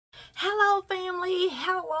Hello family,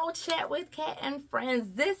 hello Chat with Cat and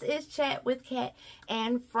Friends. This is Chat with Cat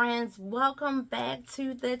and Friends. Welcome back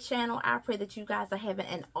to the channel. I pray that you guys are having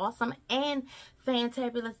an awesome and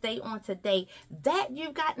fantabulous day on today, that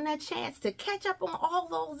you've gotten a chance to catch up on all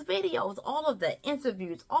those videos, all of the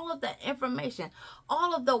interviews, all of the information,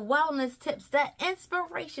 all of the wellness tips, the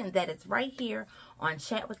inspiration that is right here on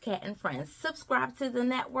Chat with Cat and Friends. Subscribe to the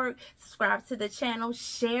network, subscribe to the channel,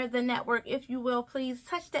 share the network if you will, please.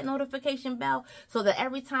 Touch that notification bell so that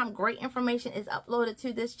every time great information is uploaded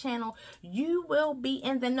to this channel, you will be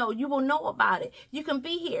in the know. You will know about it. You can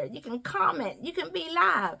be here, you can comment, you can be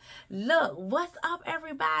live. Look, what's up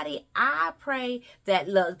everybody? I pray that,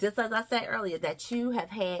 look, just as I said earlier, that you have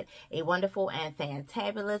had a wonderful and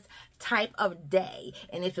fantabulous type of day.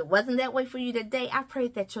 And if it wasn't that way for you today, I pray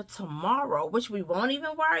that your tomorrow, which we won't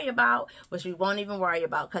even worry about,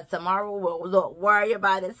 because tomorrow will, look, worry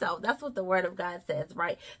about itself. That's what the word of God says,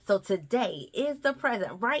 right? So today is the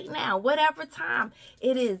present, right now, whatever time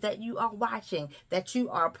it is that you are watching, that you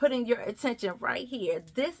are putting your attention right here.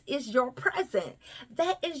 This is your present.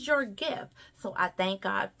 That is your gift. So I thank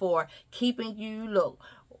God for keeping you, look,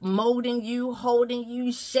 molding you, holding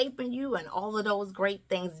you, shaping you, and all of those great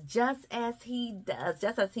things, just as he does.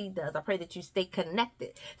 I pray that you stay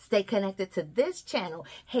connected to this channel.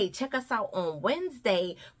 Hey, check us out on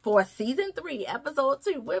Wednesday for season 3, episode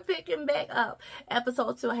 2. We're picking back up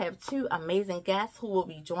episode 2. I have 2 amazing guests who will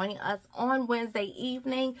be joining us on Wednesday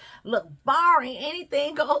evening. Look, barring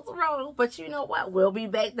anything goes wrong, but you know what, we'll be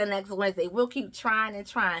back the next Wednesday. We'll keep trying and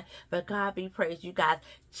trying, but God be praised. You guys,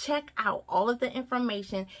 check out all of the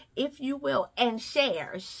information, if you will, and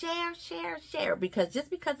share, because just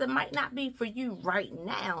because it might not be for you right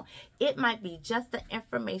now, it might be just the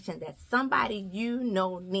information that somebody you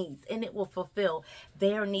know needs, and it will fulfill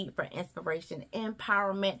their need for inspiration,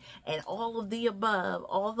 empowerment, and all of the above,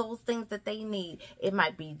 all those things that they need. It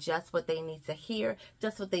might be just what they need to hear,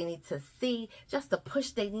 just what they need to see, just the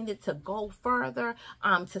push they needed to go further,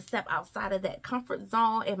 to step outside of that comfort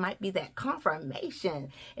zone. It might be that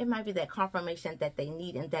confirmation. It might be that confirmation that they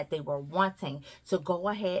need and that they were wanting to go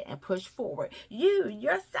ahead and push forward. You,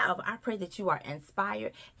 yourself, I pray that you are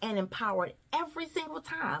inspired and empowered every single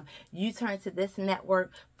time you turn to this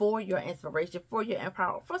network for your inspiration, for your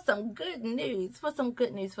empowerment, for some good news, for some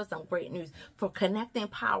great news, for connecting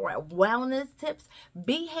power, wellness tips,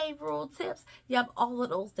 behavioral tips. Yep, all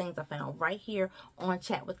of those things are found right here on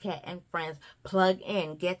Chat with Cat and Friends. Plug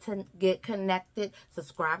in, get connected,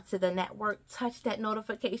 subscribe to the network, touch that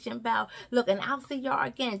notification bell. Look, and I'll see y'all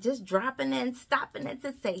again, just dropping in, stopping in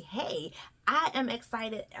to say, hey, I am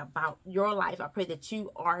excited about your life. I pray that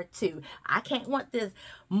you are too. I can't want this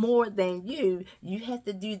more than you. You have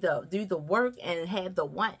to do the work and have the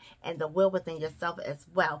want and the will within yourself as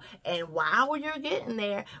well. And while you're getting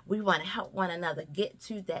there, we want to help one another get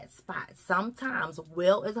to that spot. Sometimes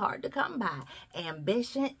will is hard to come by.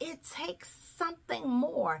 Ambition, it takes something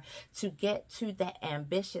more to get to that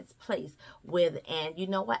ambitious place with. And you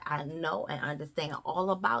know what? I know and understand all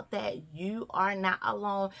about that. You are not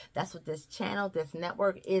alone. That's what this channel, this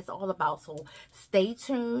network is all about. So stay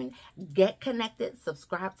tuned, get connected,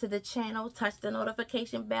 subscribe to the channel, touch the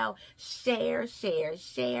notification bell, share.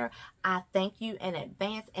 I thank you in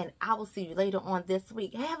advance, and I will see you later on this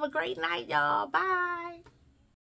week. Have a great night, y'all. Bye.